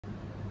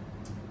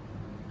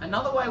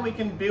Another way we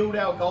can build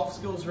our golf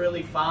skills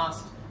really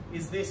fast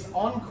is this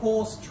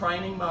on-course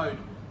training mode.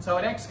 So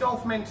at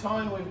X-Golf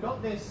Mentone, we've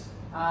got this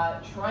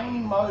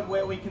training mode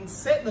where we can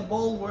set the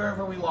ball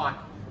wherever we like.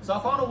 So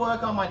if I want to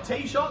work on my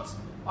tee shots,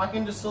 I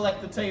can just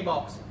select the tee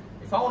box.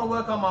 If I want to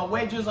work on my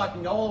wedges, I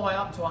can go all the way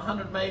up to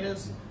 100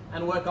 meters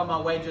and work on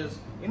my wedges.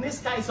 In this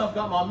case, I've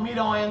got my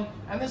mid-iron,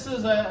 and this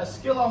is a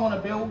skill I want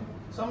to build.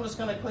 So I'm just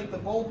going to click the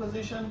ball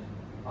position.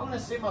 I'm going to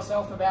set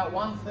myself about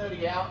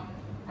 130 out,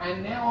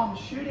 and now I'm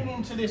shooting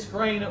into this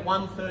green at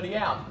 130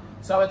 out.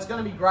 So it's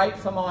going to be great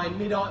for my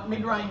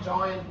mid-range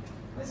iron.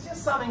 There's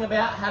just something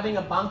about having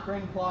a bunker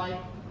in play,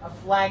 a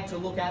flag to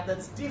look at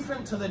that's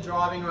different to the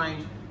driving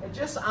range. It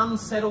just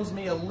unsettles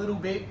me a little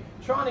bit,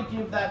 trying to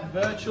give that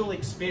virtual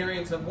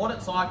experience of what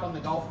it's like on the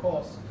golf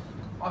course.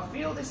 I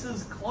feel this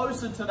is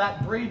closer to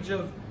that bridge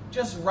of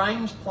just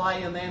range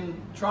play and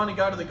then trying to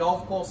go to the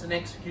golf course and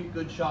execute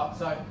good shots.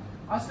 So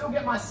I still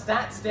get my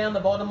stats down the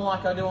bottom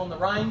like I do on the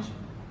range,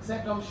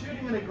 except I'm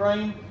shooting at a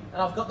green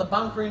and I've got the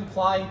bunker in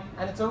play,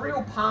 and it's a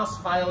real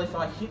pass-fail if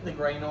I hit the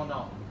green or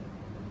not.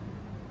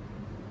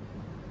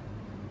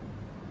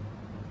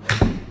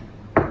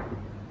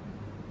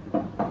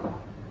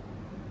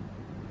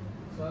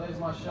 So there's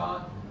my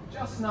shot,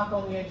 just snuck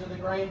on the edge of the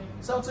green.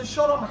 So it's a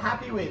shot I'm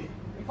happy with.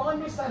 If I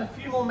miss that a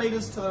few more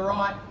meters to the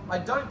right, I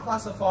don't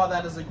classify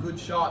that as a good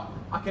shot.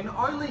 I can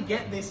only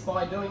get this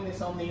by doing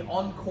this on the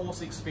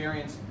on-course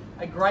experience,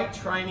 a great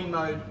training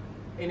mode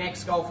in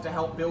X-Golf to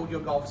help build your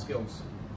golf skills.